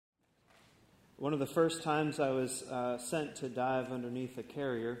One of the first times I was sent to dive underneath a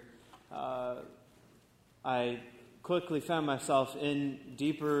carrier, I quickly found myself in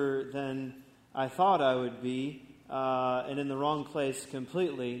deeper than I thought I would be, and in the wrong place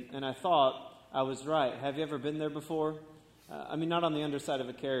completely, and I thought I was right. Have you ever been there before? Not on the underside of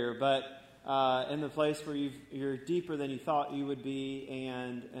a carrier, but in the place where you're deeper than you thought you would be,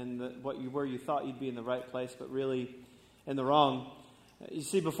 and where you thought you'd be in the right place, but really in the wrong. You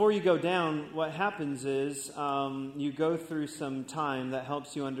see, before you go down, what happens is you go through some time that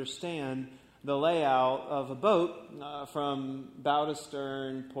helps you understand the layout of a boat from bow to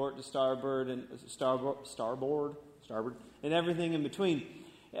stern, port to starboard, and starboard, and everything in between.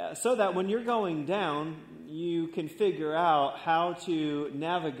 So that when you're going down, you can figure out how to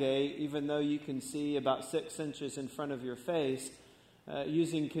navigate, even though you can see about 6 inches in front of your face,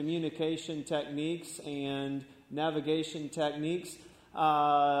 using communication techniques and navigation techniques.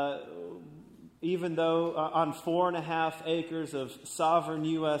 Even though on 4.5 acres of sovereign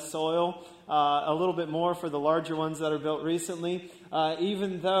U.S. soil, a little bit more for the larger ones that are built recently,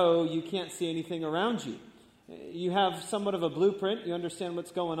 even though you can't see anything around you. You have somewhat of a blueprint, you understand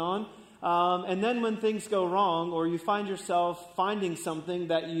what's going on, and then when things go wrong, or you find yourself finding something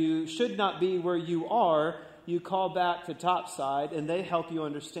that you should not be where you are, you call back to topside, and they help you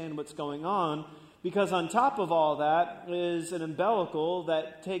understand what's going on. Because on top of all that is an umbilical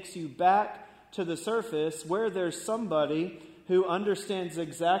that takes you back to the surface where there's somebody who understands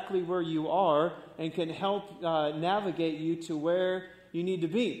exactly where you are and can help navigate you to where you need to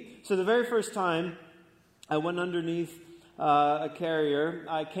be. So the very first time I went underneath a carrier,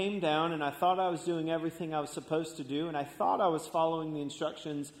 I came down and I thought I was doing everything I was supposed to do, and I thought I was following the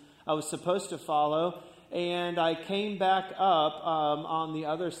instructions I was supposed to follow. And I came back up on the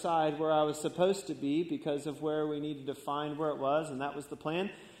other side where I was supposed to be because of where we needed to find where it was, and that was the plan.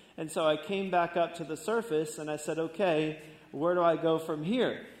 And so I came back up to the surface, and I said, okay, where do I go from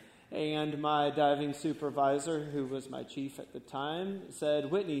here? And my diving supervisor, who was my chief at the time, said,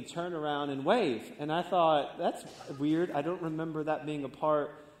 Whitney, turn around and wave. And I thought, that's weird. I don't remember that being a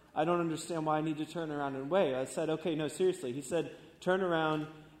part. I don't understand why I need to turn around and wave. I said, okay, no, seriously. He said, turn around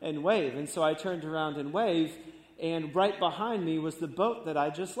and wave. And so I turned around and waved, and right behind me was the boat that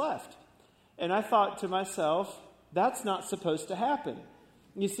I just left. And I thought to myself, that's not supposed to happen.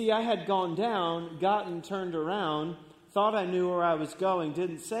 You see, I had gone down, gotten turned around, thought I knew where I was going,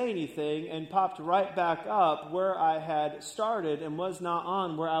 didn't say anything, and popped right back up where I had started and was not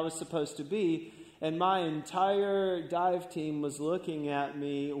on where I was supposed to be. And my entire dive team was looking at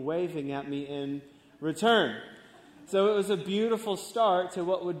me, waving at me in return. So it was a beautiful start to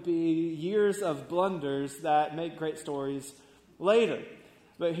what would be years of blunders that make great stories later.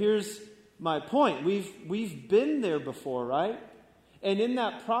 But here's my point. We've been there before, right? And in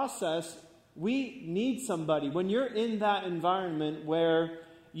that process, we need somebody. When you're in that environment where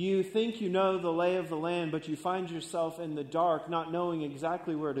you think you know the lay of the land, but you find yourself in the dark, not knowing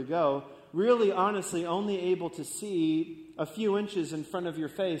exactly where to go, really honestly only able to see a few inches in front of your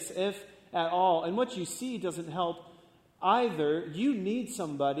face, if at all. And what you see doesn't help either. You need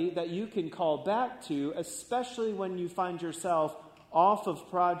somebody that you can call back to, especially when you find yourself off of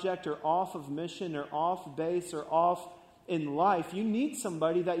project or off of mission or off base or off in life. You need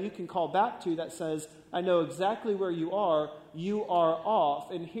somebody that you can call back to that says, I know exactly where you are off,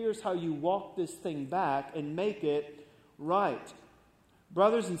 and here's how you walk this thing back and make it right.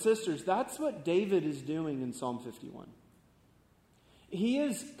 Brothers and sisters, that's what David is doing in Psalm 51. He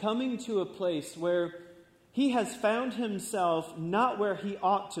is coming to a place where he has found himself not where he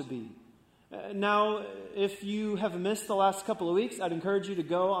ought to be. Now, if you have missed the last couple of weeks, I'd encourage you to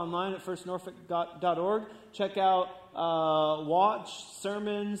go online at firstnorfolk.org, check out watch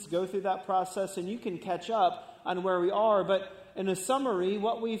sermons, go through that process, and you can catch up on where we are. But in a summary,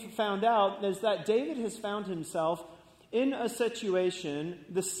 what we've found out is that David has found himself in a situation.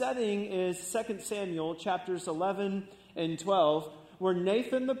 The setting is 2 Samuel chapters 11 and 12, where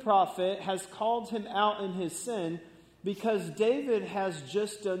Nathan the prophet has called him out in his sin because David has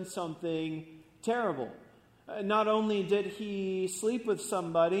just done something terrible. Not only did he sleep with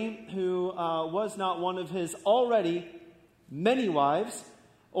somebody who was not one of his already many wives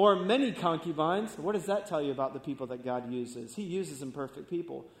or many concubines. What does that tell you about the people that God uses? He uses imperfect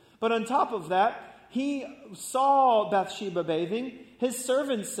people. But on top of that, he saw Bathsheba bathing. His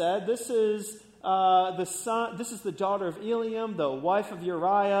servants said, this is the daughter of Eliam, the wife of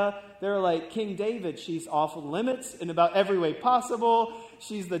Uriah. They're like, King David, she's off limits in about every way possible.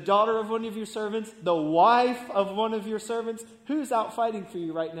 She's the daughter of one of your servants, the wife of one of your servants. Who's out fighting for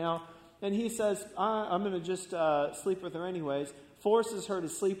you right now? And he says, I'm going to just sleep with her anyways. forces her to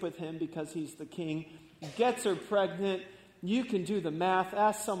sleep with him because he's the king, gets her pregnant. You can do the math.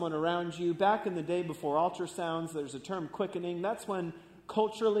 Ask someone around you. Back in the day before ultrasounds, there's a term quickening. That's when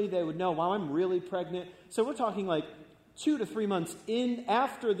culturally they would know, wow, I'm really pregnant. So we're talking like 2 to 3 months in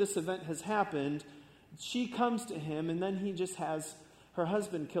after this event has happened. She comes to him, and then he just has her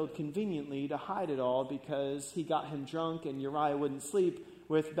husband killed conveniently to hide it all because he got him drunk and Uriah wouldn't sleep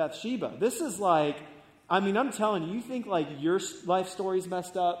with Bathsheba. This is like, I'm telling you, you think like your life story's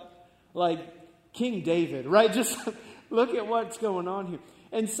messed up? Like King David, right? Just look at what's going on here.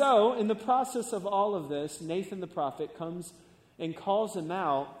 And so, in the process of all of this, Nathan the prophet comes and calls him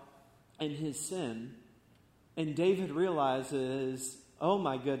out in his sin. And David realizes, oh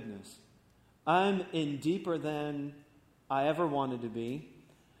my goodness, I'm in deeper than I ever wanted to be.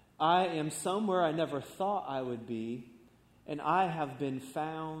 I am somewhere I never thought I would be. And I have been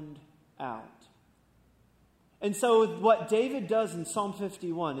found out. And so what David does in Psalm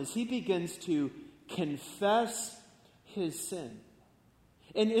 51 is he begins to confess his sin.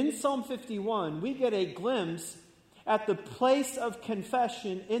 And in Psalm 51, we get a glimpse at the place of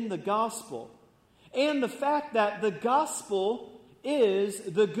confession in the gospel. And the fact that the gospel is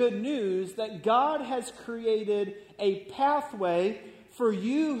the good news that God has created a pathway for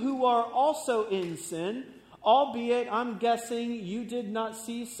you who are also in sin, albeit I'm guessing you did not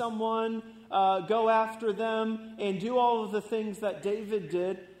see someone go after them and do all of the things that David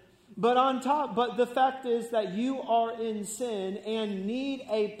did. But the fact is that you are in sin and need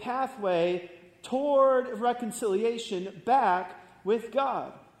a pathway toward reconciliation back with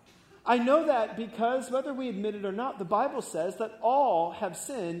God. I know that because, whether we admit it or not, the Bible says that all have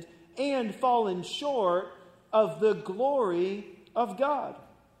sinned and fallen short of the glory of God.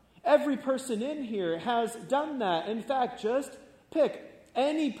 Every person in here has done that. In fact, just pick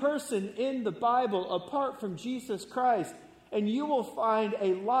any person in the Bible apart from Jesus Christ, and you will find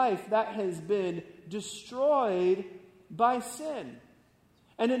a life that has been destroyed by sin.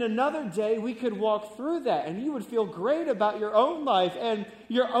 And in another day, we could walk through that, and you would feel great about your own life and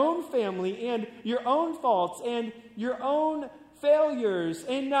your own family and your own faults and your own failures.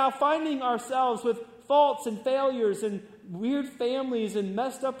 And now finding ourselves with faults and failures and weird families and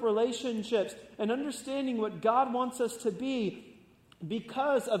messed up relationships and understanding what God wants us to be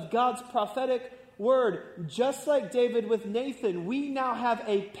because of God's prophetic word. Just like David with Nathan, we now have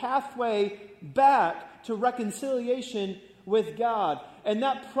a pathway back to reconciliation with God. And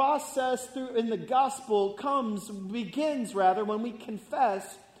that process through in the gospel begins when we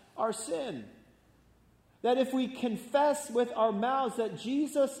confess our sin. That if we confess with our mouths that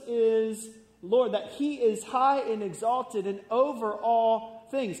Jesus is Lord, that He is high and exalted and over all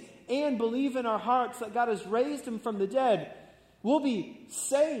things, and believe in our hearts that God has raised Him from the dead, we'll be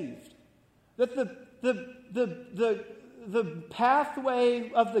saved. That the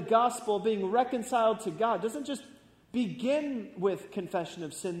pathway of the gospel being reconciled to God doesn't just begin with confession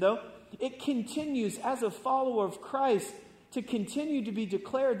of sin, though. It continues as a follower of Christ to continue to be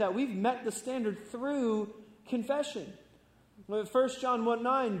declared that we've met the standard through confession. 1 John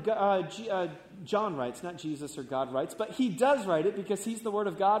 1:9, John writes, not Jesus or God writes, but he does write it because he's the Word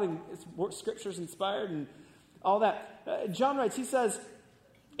of God and Scripture's inspired and all that. John writes, he says,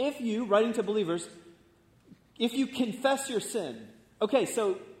 if you, writing to believers, if you confess your sin. Okay,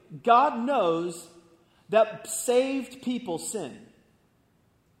 so God knows that saved people sin.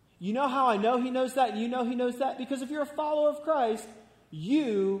 You know how I know He knows that? You know He knows that? Because if you're a follower of Christ,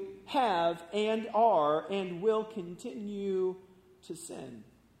 you have and are and will continue to sin.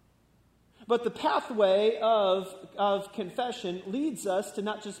 But the pathway of confession leads us to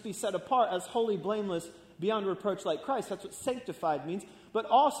not just be set apart as holy, blameless, beyond reproach like Christ. That's what sanctified means. But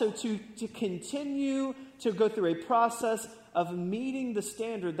also to continue to go through a process of meeting the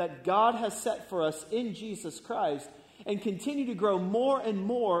standard that God has set for us in Jesus Christ and continue to grow more and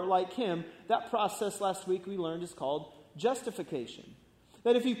more like Him. That process last week we learned is called justification.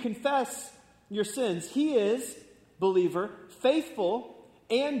 That if you confess your sins, He is, believer, faithful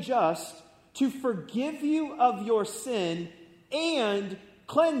and just to forgive you of your sin and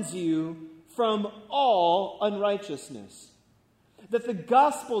cleanse you from all unrighteousness. That the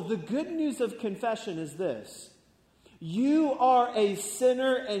gospel, the good news of confession is this: you are a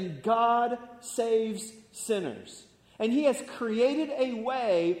sinner and God saves sinners. And He has created a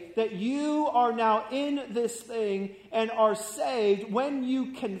way that you are now in this thing and are saved when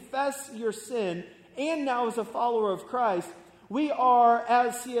you confess your sin. And now as a follower of Christ, we are,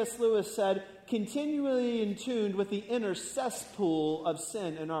 as C.S. Lewis said, continually in tune with the inner cesspool of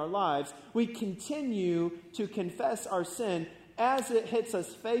sin in our lives. We continue to confess our sin as it hits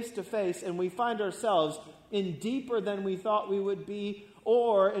us face to face, and we find ourselves in deeper than we thought we would be,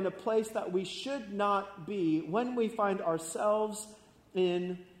 or in a place that we should not be when we find ourselves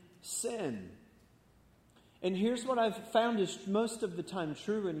in sin. And here's what I've found is most of the time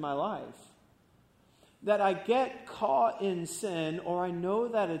true in my life. That I get caught in sin, or I know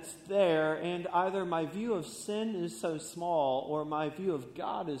that it's there, and either my view of sin is so small, or my view of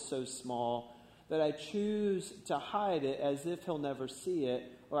God is so small, that I choose to hide it as if He'll never see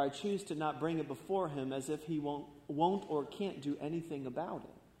it, or I choose to not bring it before Him as if He won't or can't do anything about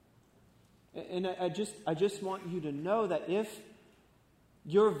it. And I just want you to know that if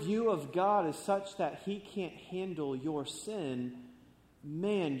your view of God is such that He can't handle your sin,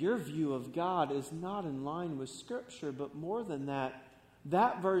 man, your view of God is not in line with Scripture. But more than that,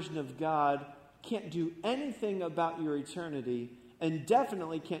 that version of God can't do anything about your eternity, and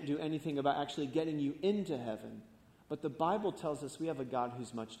definitely can't do anything about actually getting you into heaven. But the Bible tells us we have a God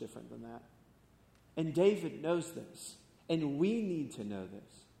who's much different than that. And David knows this, and we need to know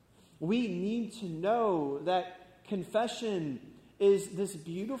this. We need to know that confession is this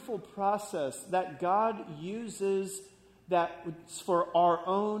beautiful process that God uses that's for our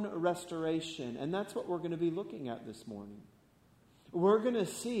own restoration. And that's what we're going to be looking at this morning. We're going to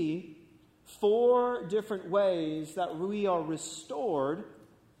see 4 different ways that we are restored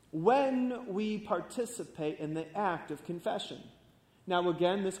when we participate in the act of confession. Now,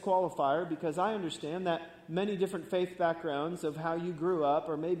 again, this qualifier, because I understand that many different faith backgrounds of how you grew up,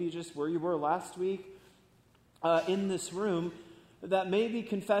 or maybe just where you were last week in this room, that maybe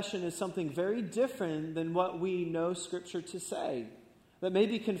confession is something very different than what we know Scripture to say. That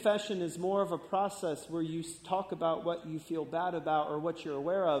maybe confession is more of a process where you talk about what you feel bad about or what you're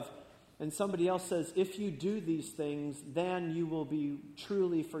aware of, and somebody else says, if you do these things, then you will be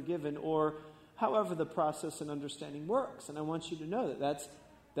truly forgiven, or however the process and understanding works. And I want you to know that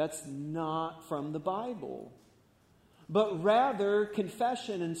that's not from the Bible. But rather,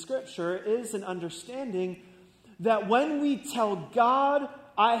 confession in Scripture is an understanding that when we tell God,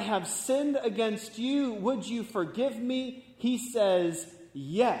 I have sinned against you, would you forgive me? He says,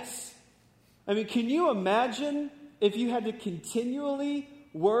 yes. I mean, can you imagine if you had to continually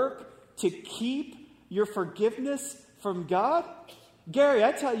work to keep your forgiveness from God? Gary,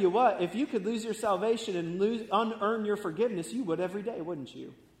 I tell you what, if you could lose your salvation and unearn your forgiveness, you would every day, wouldn't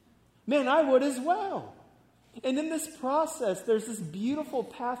you? Man, I would as well. And in this process, there's this beautiful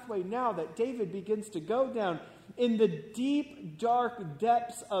pathway now that David begins to go down in the deep, dark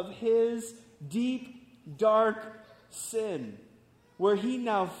depths of his deep, dark sin, where he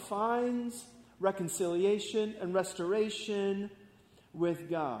now finds reconciliation and restoration with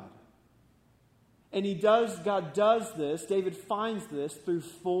God. And God does this, David finds this through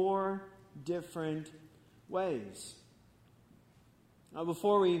 4 different ways. Now,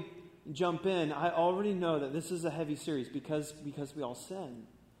 before we jump in, I already know that this is a heavy series because we all sin.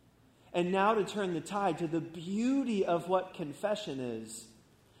 And now to turn the tide to the beauty of what confession is.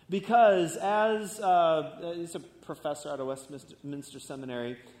 Because as he's a professor out of Westminster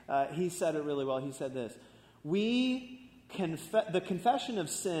Seminary, he said it really well. He said this: the confession of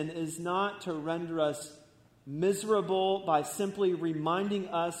sin is not to render us miserable by simply reminding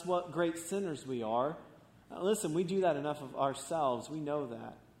us what great sinners we are. Now, listen, we do that enough of ourselves. We know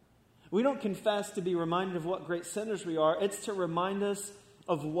that. We don't confess to be reminded of what great sinners we are. It's to remind us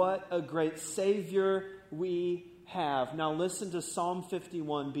of what a great Savior we have. Now listen to Psalm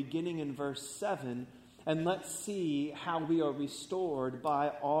 51, beginning in verse 7, and let's see how we are restored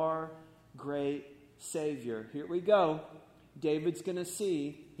by our great Savior. Here we go. David's going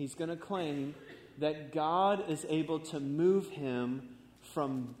to he's going to claim that God is able to move him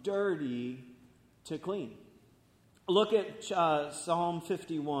from dirty to clean. Look at Psalm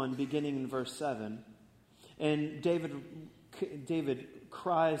 51, beginning in verse 7. And David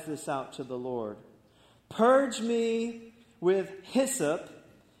cries this out to the Lord. Purge me with hyssop,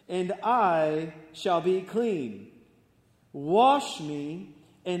 and I shall be clean. Wash me,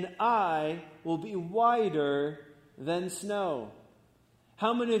 and I will be whiter than snow.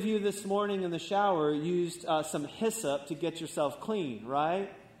 How many of you this morning in the shower used some hyssop to get yourself clean,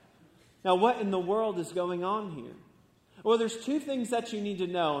 right? Now, what in the world is going on here? Well, there's 2 things that you need to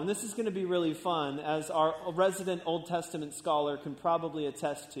know, and this is going to be really fun, as our resident Old Testament scholar can probably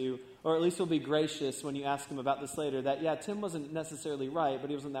attest to, or at least will be gracious when you ask him about this later, that, yeah, Tim wasn't necessarily right,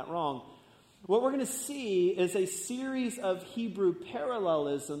 but he wasn't that wrong. What we're going to see is a series of Hebrew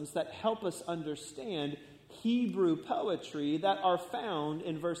parallelisms that help us understand Hebrew poetry that are found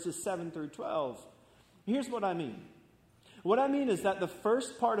in verses 7 through 12. Here's what I mean. What I mean is that the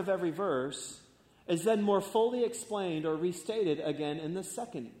first part of every verse is then more fully explained or restated again in the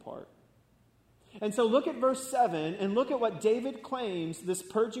second part. And so look at verse 7 and look at what David claims this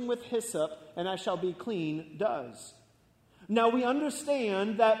purging with hyssop and I shall be clean does. Now we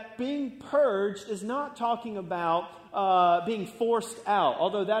understand that being purged is not talking about being forced out,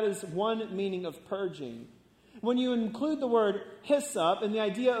 although that is one meaning of purging. When you include the word hyssop and the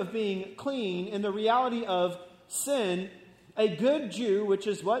idea of being clean in the reality of sin, a good Jew, which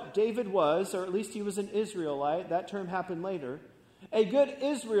is what David was, or at least he was an Israelite, that term happened later, a good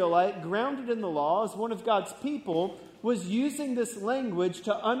Israelite, grounded in the law as one of God's people, was using this language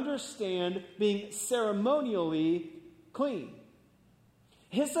to understand being ceremonially clean.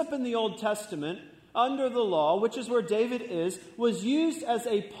 Hyssop in the Old Testament, under the law, which is where David is, was used as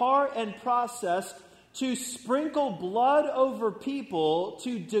a part and process to sprinkle blood over people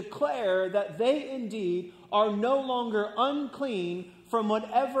to declare that they indeed are no longer unclean from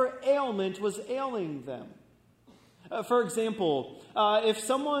whatever ailment was ailing them. For example, if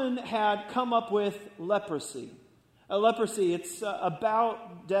someone had come up with leprosy, it's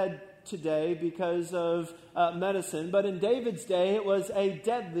about dead today because of medicine, but in David's day it was a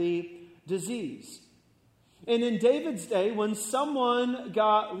deadly disease. And in David's day, when someone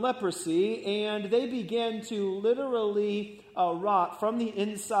got leprosy and they began to literally rot from the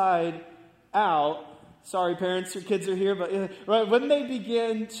inside out, sorry parents, your kids are here, but right, when they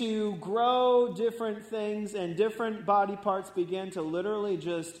begin to grow different things and different body parts began to literally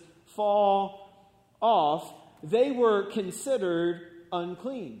just fall off, they were considered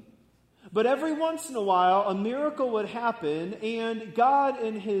unclean. But every once in a while, a miracle would happen, and God,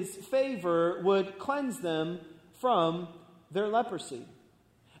 in His favor, would cleanse them from their leprosy.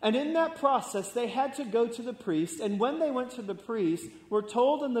 And in that process, they had to go to the priest, and when they went to the priest, we're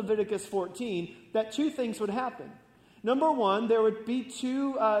told in Leviticus 14 that two things would happen. Number one, there would be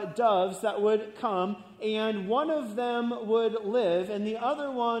two doves that would come, and one of them would live, and the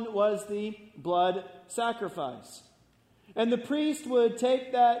other one was the blood sacrifice. And the priest would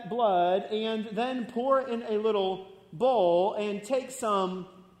take that blood and then pour it in a little bowl and take some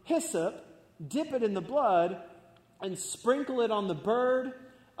hyssop, dip it in the blood, and sprinkle it on the bird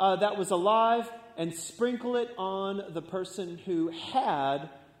that was alive, and sprinkle it on the person who had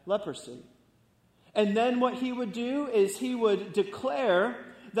leprosy. And then what he would do is he would declare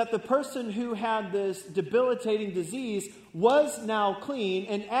that the person who had this debilitating disease was now clean,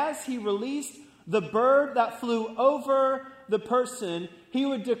 and as he released the bird that flew over the person, he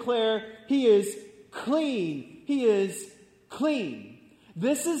would declare, he is clean. He is clean.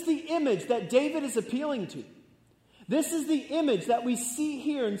 This is the image that David is appealing to. This is the image that we see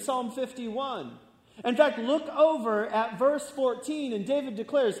here in Psalm 51. In fact, look over at verse 14, and David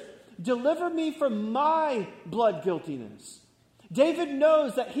declares, deliver me from my blood guiltiness. David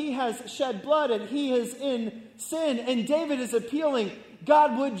knows that he has shed blood and he is in sin, and David is appealing,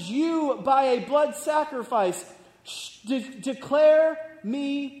 God, would you, by a blood sacrifice, declare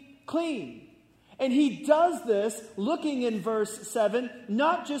me clean? And he does this, looking in verse 7,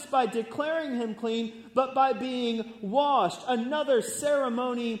 not just by declaring him clean, but by being washed. Another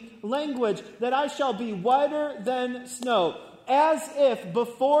ceremony language, that I shall be whiter than snow. As if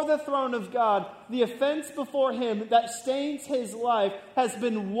before the throne of God, the offense before him that stains his life has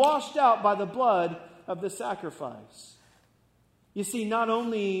been washed out by the blood of the sacrifice. You see, not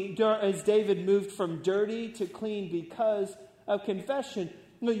only is David moved from dirty to clean because of confession,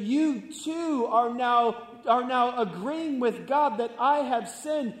 but you too are now agreeing with God that I have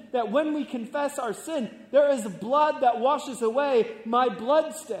sinned, that when we confess our sin, there is blood that washes away my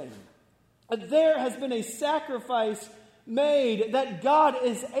blood stain. There has been a sacrifice made, that God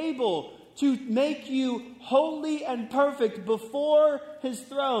is able to make you holy and perfect before His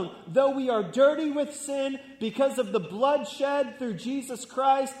throne. Though we are dirty with sin, because of the blood shed through Jesus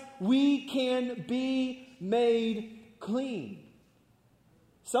Christ, we can be made clean.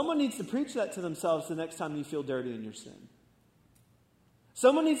 Someone needs to preach that to themselves the next time you feel dirty in your sin.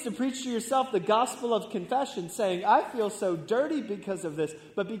 Someone needs to preach to yourself the gospel of confession, saying, I feel so dirty because of this,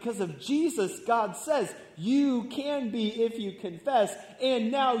 but because of Jesus, God says, you can be if you confess, and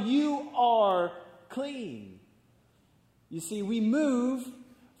now you are clean. You see, we move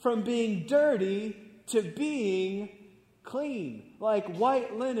from being dirty to being clean, like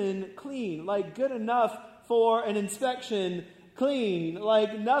white linen clean, like good enough for an inspection clean,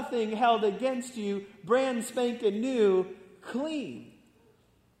 like nothing held against you, brand spanking new clean.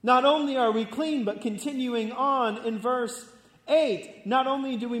 Not only are we clean, but continuing on in verse 8, not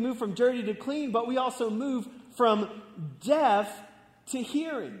only do we move from dirty to clean, but we also move from deaf to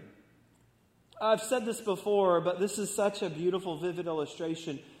hearing. I've said this before, but this is such a beautiful, vivid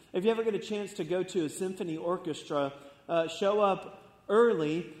illustration. If you ever get a chance to go to a symphony orchestra, show up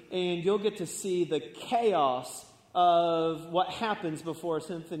early, and you'll get to see the chaos of what happens before a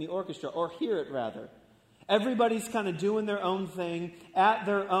symphony orchestra, or hear it rather. Everybody's kind of doing their own thing at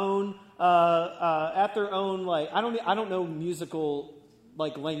their own like I don't know musical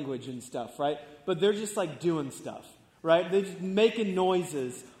like language and stuff, right? But they're just like doing stuff, right? They're just making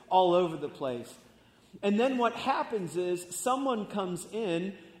noises all over the place. And then what happens is someone comes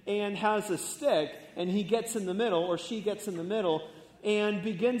in and has a stick, and he gets in the middle, or she gets in the middle, and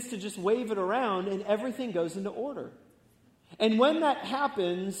begins to just wave it around, and everything goes into order. And when that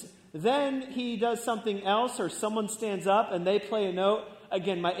happens, then he does something else, or someone stands up and they play a note.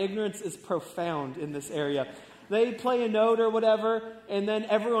 Again, my ignorance is profound in this area. They play a note or whatever, and then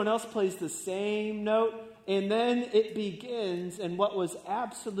everyone else plays the same note, and then it begins, and what was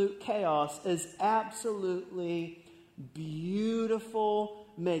absolute chaos is absolutely beautiful,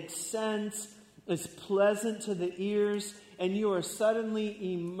 makes sense, is pleasant to the ears, and you are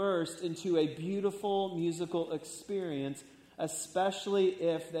suddenly immersed into a beautiful musical experience, especially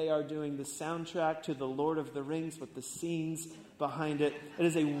if they are doing the soundtrack to The Lord of the Rings with the scenes behind it. It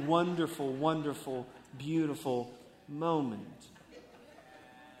is a wonderful, wonderful, beautiful moment.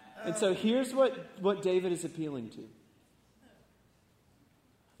 And so here's what David is appealing to.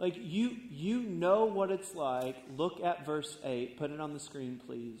 Like, you know what it's like. Look at verse 8. Put it on the screen,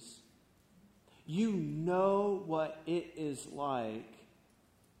 please. You know what it is like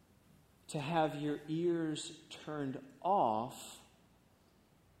to have your ears turned off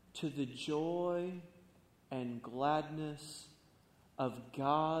to the joy and gladness of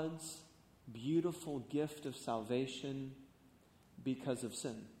God's beautiful gift of salvation because of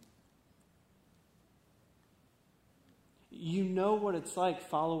sin. You know what it's like,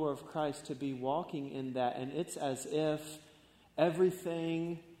 follower of Christ, to be walking in that, and it's as if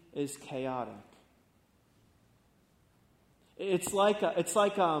everything is chaotic. It's like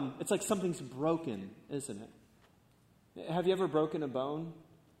something's broken, isn't it? Have you ever broken a bone?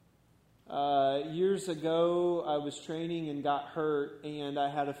 Years ago, I was training and got hurt, and I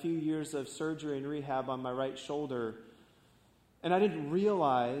had a few years of surgery and rehab on my right shoulder, and I didn't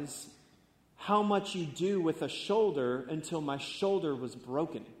realize how much you do with a shoulder until my shoulder was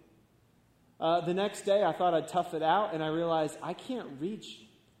broken. The next day, I thought I'd tough it out, and I realized I can't reach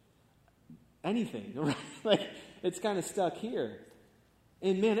anything. Right? Like, it's kind of stuck here.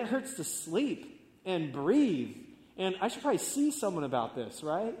 And man, it hurts to sleep and breathe. And I should probably see someone about this,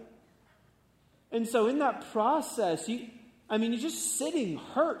 right? And so in that process, you're just sitting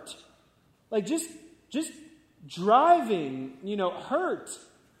hurt. Like just driving, hurt.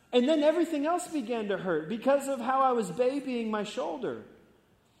 And then everything else began to hurt because of how I was babying my shoulder.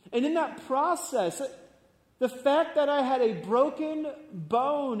 And in that process, the fact that I had a broken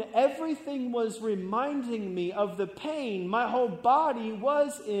bone, everything was reminding me of the pain. My whole body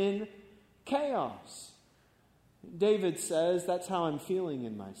was in chaos. David says, that's how I'm feeling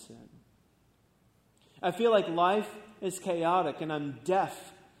in my sin. I feel like life is chaotic and I'm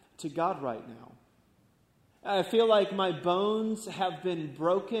deaf to God right now. I feel like my bones have been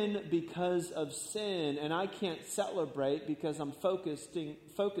broken because of sin, and I can't celebrate because I'm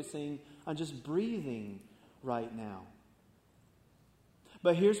focusing on just breathing right now.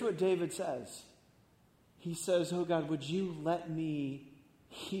 But here's what David says. He says, oh God, would you let me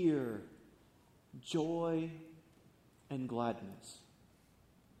hear joy and gladness?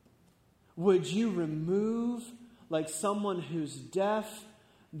 Would you remove, like someone who's deaf,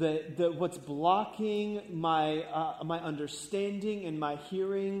 what's blocking my understanding and my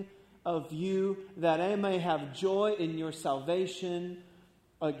hearing of you, that I may have joy in your salvation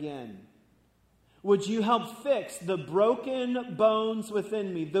again? Would you help fix the broken bones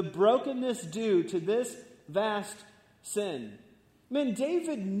within me, the brokenness due to this vast sin? Man,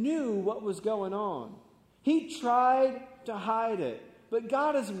 David knew what was going on. He tried to hide it, but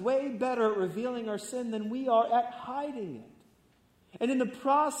God is way better at revealing our sin than we are at hiding it. And in the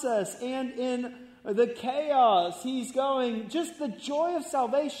process and in the chaos, he's going, just the joy of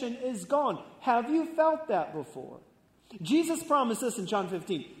salvation is gone. Have you felt that before? Jesus promised this in John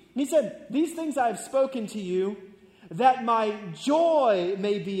 15. He said, these things I have spoken to you, that my joy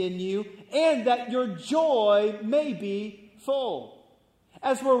may be in you, and that your joy may be full.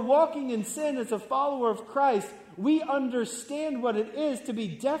 As we're walking in sin as a follower of Christ, we understand what it is to be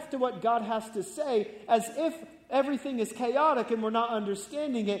deaf to what God has to say, as if everything is chaotic and we're not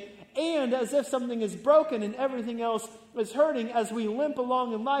understanding it, and as if something is broken and everything else is hurting, as we limp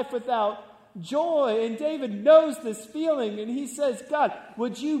along in life without joy. And David knows this feeling, and he says, God,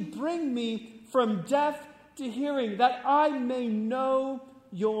 would you bring me from deaf to hearing, that I may know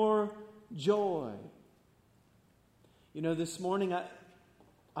your joy? This morning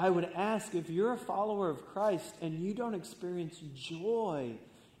I would ask, if you're a follower of Christ and you don't experience joy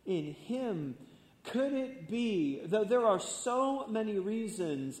in Him, could it be, though there are so many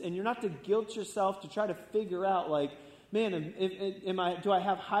reasons, and you're not to guilt yourself to try to figure out, like, man, do I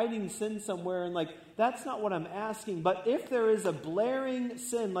have hiding sin somewhere? And that's not what I'm asking. But if there is a blaring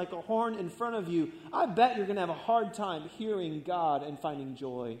sin like a horn in front of you, I bet you're going to have a hard time hearing God and finding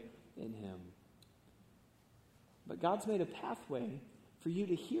joy in Him. But God's made a pathway for you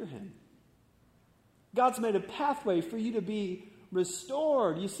to hear Him. God's made a pathway for you to be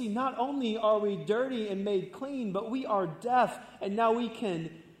restored. You see, not only are we dirty and made clean, but we are deaf, and now we can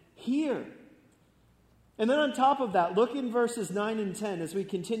hear. And then on top of that, look in verses 9 and 10 as we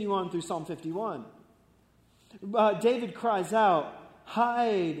continue on through Psalm 51. David cries out,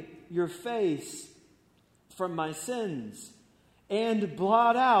 "Hide your face from my sins and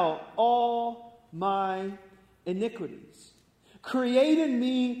blot out all my iniquities. Create in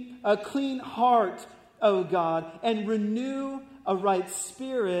me a clean heart, O God, and renew a right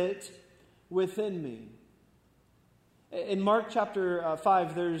spirit within me." In Mark chapter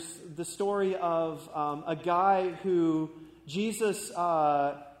 5, there's the story of a guy who Jesus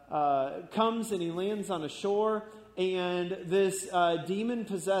comes and he lands on a shore, and this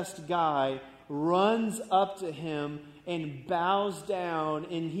demon-possessed guy runs up to him and bows down,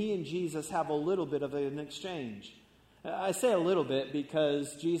 and he and Jesus have a little bit of an exchange. I say a little bit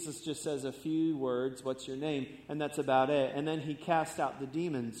because Jesus just says a few words, "What's your name?" and that's about it. And then he casts out the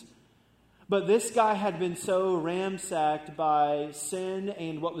demons. But this guy had been so ransacked by sin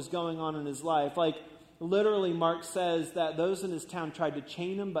and what was going on in his life. Literally, Mark says that those in his town tried to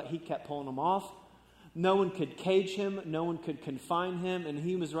chain him, but he kept pulling them off. No one could cage him. No one could confine him. And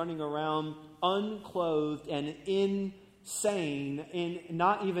he was running around unclothed and insane, and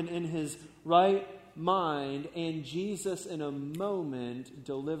not even in his right mind. And Jesus, in a moment,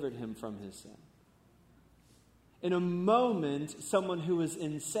 delivered him from his sin. In a moment, someone who was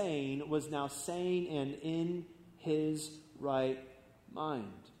insane was now sane and in his right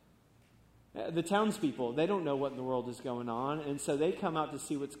mind. The townspeople, they don't know what in the world is going on, and so they come out to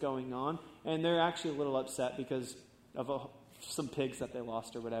see what's going on, and they're actually a little upset because of some pigs that they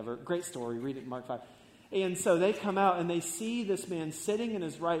lost or whatever. Great story, read it in Mark 5. And so they come out and they see this man sitting in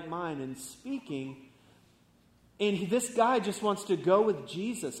his right mind and speaking, and this guy just wants to go with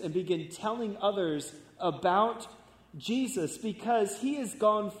Jesus and begin telling others about Jesus, because he has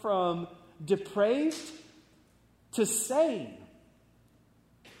gone from depraved to sane.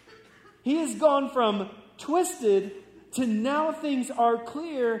 He has gone from twisted to now things are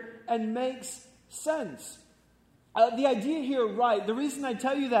clear and makes sense. The idea here, right, the reason I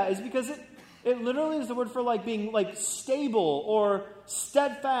tell you that is because it literally is the word for being stable or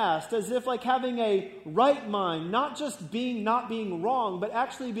steadfast, as if having a right mind, not just not being wrong, but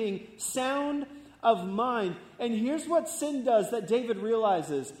actually being sound of mind. And here's what sin does that David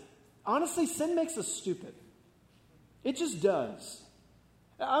realizes. Honestly, sin makes us stupid. It just does.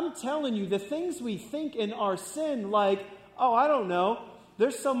 I'm telling you, the things we think in our sin, I don't know,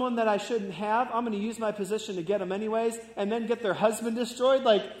 there's someone that I shouldn't have, I'm going to use my position to get them anyways, and then get their husband destroyed.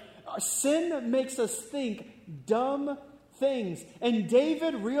 Sin makes us think dumb things. And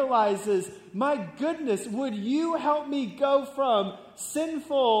David realizes, my goodness, would you help me go from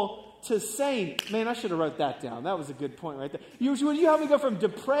sinful to sane? Man, I should have wrote that down. That was a good point right there. Would you help me go from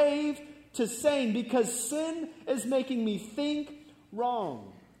depraved to sane? Because sin is making me think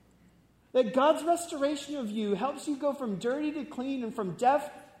wrong. That God's restoration of you helps you go from dirty to clean, and from deaf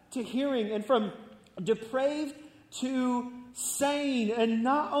to hearing, and from depraved to sane. And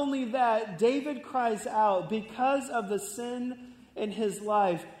not only that, David cries out because of the sin in his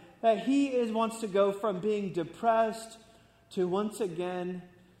life that he wants to go from being depressed to once again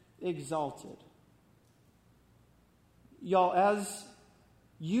exalted. Y'all, as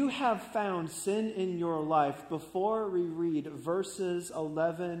you have found sin in your life, before we read verses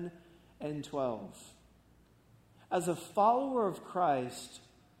 11 and 12, as a follower of Christ,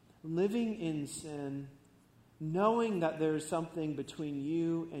 living in sin, knowing that there's something between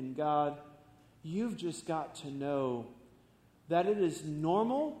you and God, you've just got to know that it is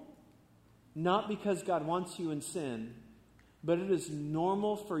normal, not because God wants you in sin, but it is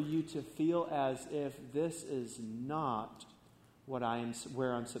normal for you to feel as if this is not where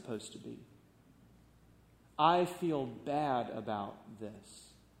I'm supposed to be. I feel bad about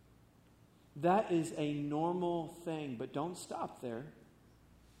this. That is a normal thing, but don't stop there.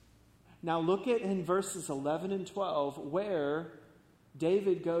 Now look at in verses 11 and 12 where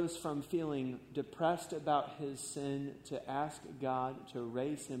David goes from feeling depressed about his sin to ask God to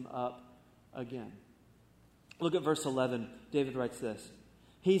raise him up again. Look at verse 11. David writes this: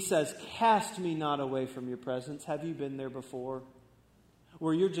 He says, cast me not away from your presence. Have you been there before?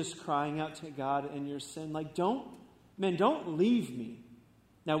 Where you're just crying out to God in your sin, like, don't leave me.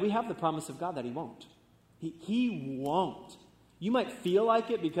 Now, we have the promise of God that He won't. He won't. You might feel like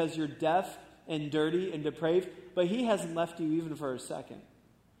it because you're deaf and dirty and depraved, but He hasn't left you even for a second.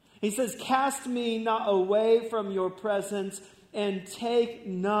 He says, cast me not away from your presence, and take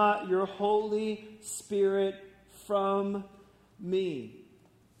not your Holy Spirit from me.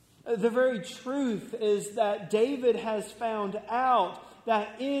 The very truth is that David has found out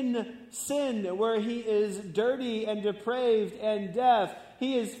that in sin, where he is dirty and depraved and deaf,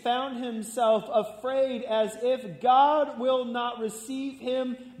 he has found himself afraid, as if God will not receive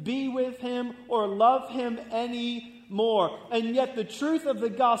him, be with him, or love him anymore. And yet the truth of the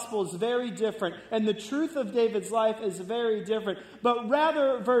gospel is very different, and the truth of David's life is very different. But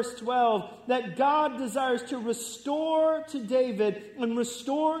rather, verse 12, that God desires to restore to David and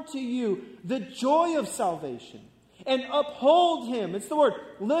restore to you the joy of salvation. And uphold him. It's the word,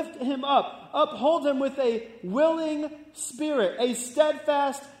 lift him up. Uphold him with a willing spirit, a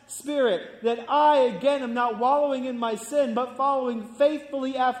steadfast spirit, that I, again, am not wallowing in my sin, but following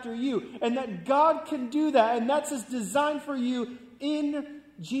faithfully after you. And that God can do that, and that's His design for you in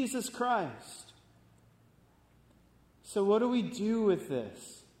Jesus Christ. So what do we do with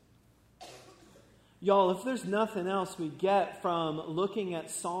this? Y'all, if there's nothing else we get from looking at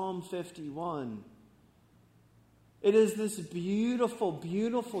Psalm 51, it is this beautiful,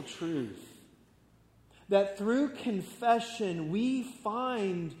 beautiful truth that through confession we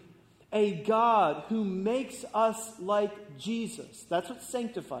find a God who makes us like Jesus. That's what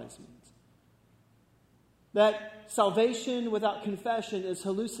sanctifies means. That salvation without confession is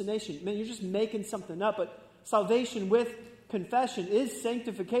hallucination. Man, you're just making something up, but salvation with confession is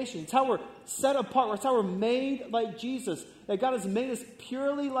sanctification. It's how we're set apart. It's how we're made like Jesus. That God has made us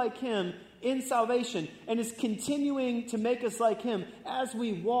purely like Him in salvation, and is continuing to make us like Him as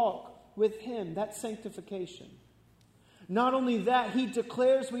we walk with Him. That's sanctification. Not only that, He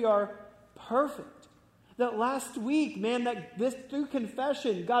declares we are perfect. That last week, man, that this through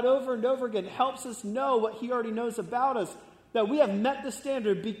confession, God over and over again helps us know what He already knows about us. That we have met the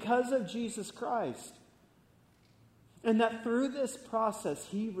standard because of Jesus Christ. And that through this process,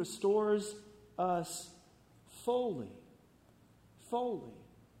 He restores us fully. Fully.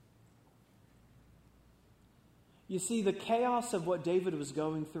 You see, the chaos of what David was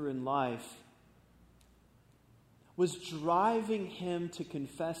going through in life was driving him to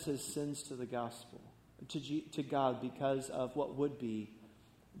confess his sins to the gospel, to God, because of what would be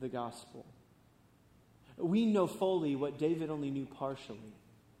the gospel. We know fully what David only knew partially,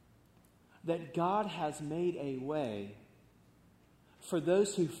 that God has made a way for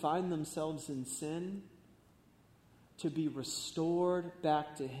those who find themselves in sin to be restored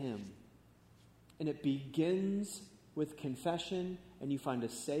back to Him. And it begins with confession, and you find a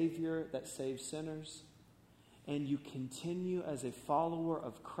Savior that saves sinners. And you continue as a follower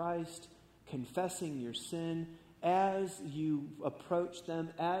of Christ, confessing your sin as you approach them,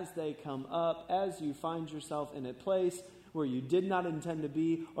 as they come up, as you find yourself in a place where you did not intend to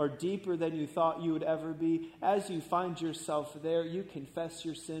be, or deeper than you thought you would ever be. As you find yourself there, you confess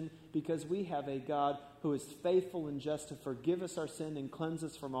your sin, because we have a God who is faithful and just to forgive us our sin and cleanse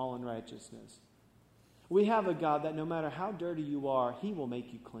us from all unrighteousness. We have a God that no matter how dirty you are, He will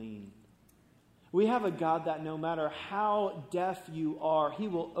make you clean. We have a God that no matter how deaf you are, He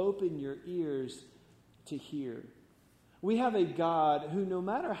will open your ears to hear. We have a God who, no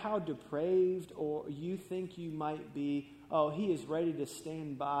matter how depraved or you think you might be, He is ready to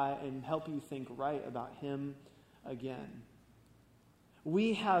stand by and help you think right about Him again.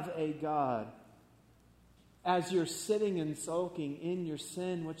 We have a God, as you're sitting and sulking in your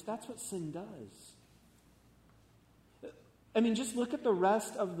sin, which that's what sin does. I mean, just look at the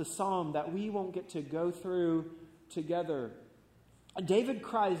rest of the psalm that we won't get to go through together. David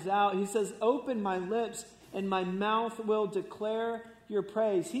cries out, he says, "Open my lips, and my mouth will declare your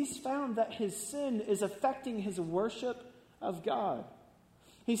praise." He's found that his sin is affecting his worship of God.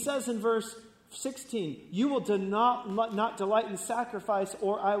 He says in verse 16, "You will not delight in sacrifice,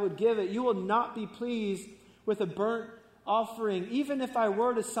 or I would give it. You will not be pleased with a burnt offering. Even if I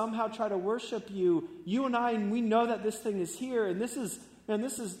were to somehow try to worship you, you and I, and we know that this thing is here, and this is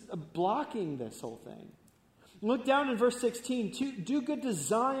blocking this whole thing." Look down in verse 16. "Do good to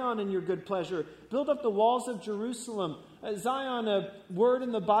Zion in your good pleasure. Build up the walls of Jerusalem." Zion, a word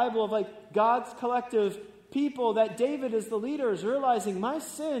in the Bible of like God's collective people, that David as the leader is realizing my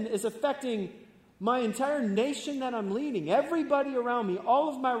sin is affecting my entire nation that I'm leading, everybody around me, all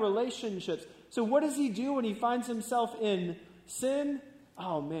of my relationships. So what does he do when he finds himself in sin?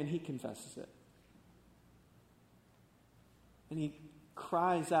 oh man, he confesses it. And he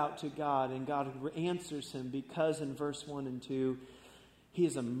cries out to God, and God answers him because in verse 1 and 2, he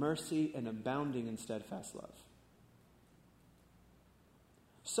is a mercy and abounding in steadfast love.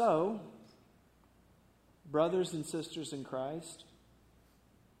 So, brothers and sisters in Christ,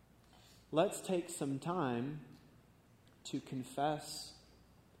 let's take some time to confess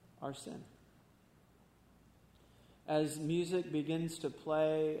our sin. As music begins to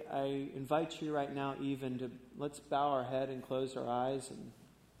play, I invite you right now even to let's bow our head and close our eyes and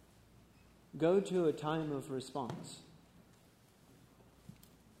go to a time of response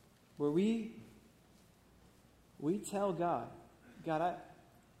where we tell God, God,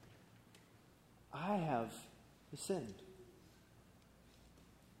 I have sinned.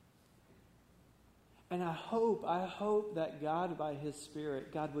 And I hope that God by His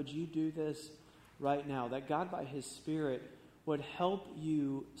Spirit, God, would you do this right now? That God by His Spirit would help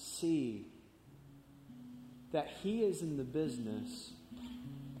you see that He is in the business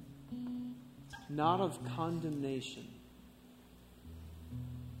not of condemnation,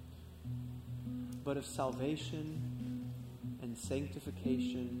 but of salvation and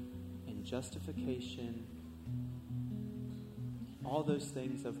sanctification and justification. All those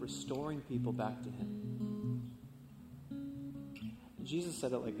things of restoring people back to Him. Jesus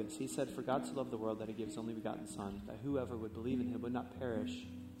said it like this. He said, "For God so loved the world that He gave His only begotten Son, that whoever would believe in Him would not perish,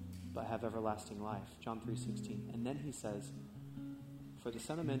 but have everlasting life." John 3:16. And then He says, "For the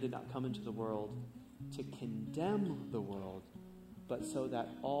Son of Man did not come into the world to condemn the world, but so that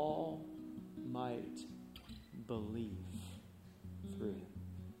all might believe through Him."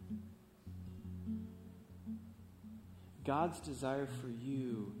 God's desire for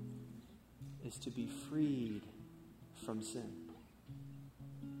you is to be freed from sin.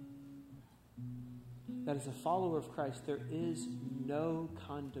 That as a follower of Christ, there is no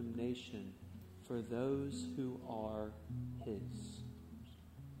condemnation for those who are His.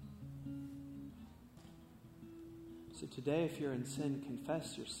 So today, if you're in sin,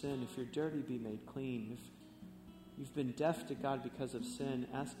 confess your sin. If you're dirty, be made clean. If you've been deaf to God because of sin,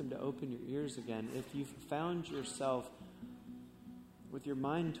 ask Him to open your ears again. If you've found yourself with your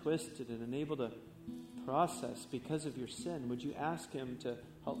mind twisted and unable to process because of your sin, would you ask Him to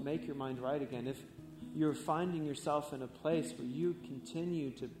help make your mind right again? If you're finding yourself in a place where you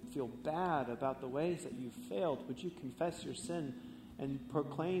continue to feel bad about the ways that you've failed, would you confess your sin and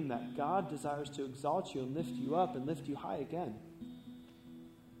proclaim that God desires to exalt you and lift you up and lift you high again?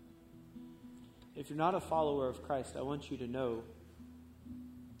 If you're not a follower of Christ, I want you to know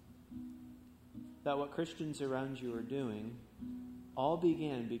that what Christians around you are doing all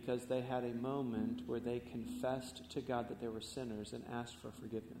began because they had a moment where they confessed to God that they were sinners and asked for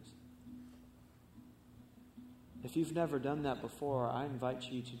forgiveness. If you've never done that before, I invite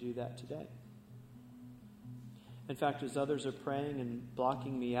you to do that today. In fact, as others are praying and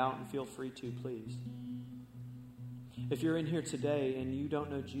blocking me out, and feel free to, please. If you're in here today and you don't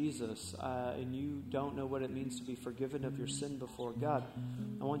know Jesus, and you don't know what it means to be forgiven of your sin before God,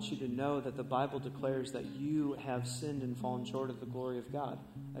 I want you to know that the Bible declares that you have sinned and fallen short of the glory of God.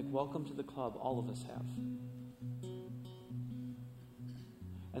 Like, welcome to the club. All of us have.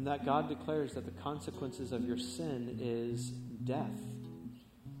 And that God declares that the consequences of your sin is death.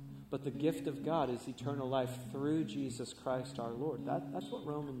 But the gift of God is eternal life through Jesus Christ our Lord. That's what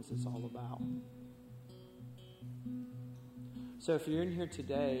Romans is all about. So if you're in here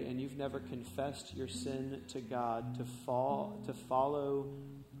today and you've never confessed your sin to God, to follow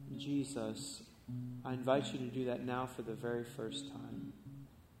Jesus, I invite you to do that now for the very first time.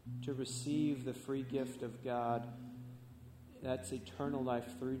 To receive the free gift of God, that's eternal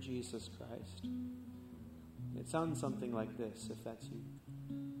life through Jesus Christ. It sounds something like this, if that's you.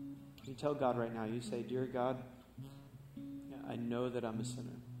 You tell God right now, you say, "Dear God, I know that I'm a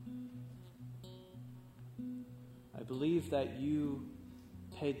sinner. I believe that you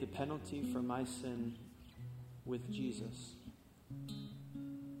paid the penalty for my sin with Jesus.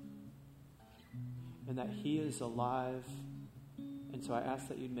 And that He is alive. And so I ask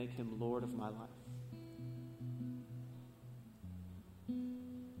that you'd make Him Lord of my life.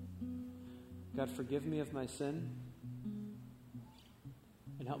 God, forgive me of my sin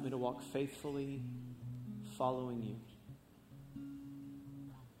and help me to walk faithfully following you."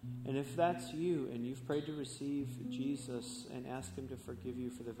 And if that's you and you've prayed to receive Jesus and ask Him to forgive you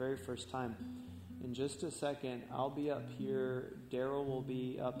for the very first time, in just a second, I'll be up here, Daryl will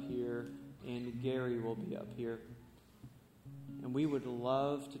be up here, and Gary will be up here. And we would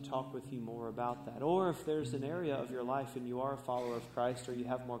love to talk with you more about that. Or if there's an area of your life and you are a follower of Christ, or you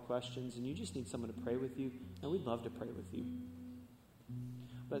have more questions and you just need someone to pray with you, and we'd love to pray with you.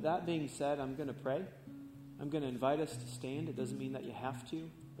 But that being said, I'm going to pray. I'm going to invite us to stand. It doesn't mean that you have to,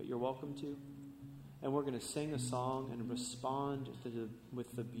 but you're welcome to. And we're going to sing a song and respond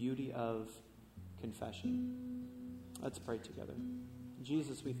with the beauty of confession. Let's pray together.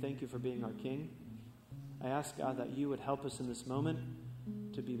 Jesus, we thank you for being our King. I ask, God, that you would help us in this moment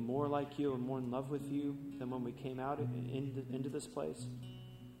to be more like you and more in love with you than when we came out into this place.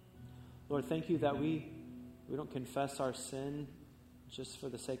 Lord, thank you that we don't confess our sin just for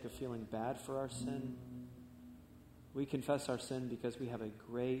the sake of feeling bad for our sin. We confess our sin because we have a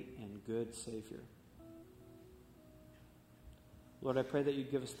great and good Savior. Lord, I pray that you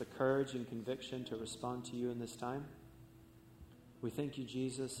give us the courage and conviction to respond to you in this time. We thank you,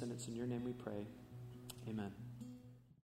 Jesus, and it's in your name we pray. Amen.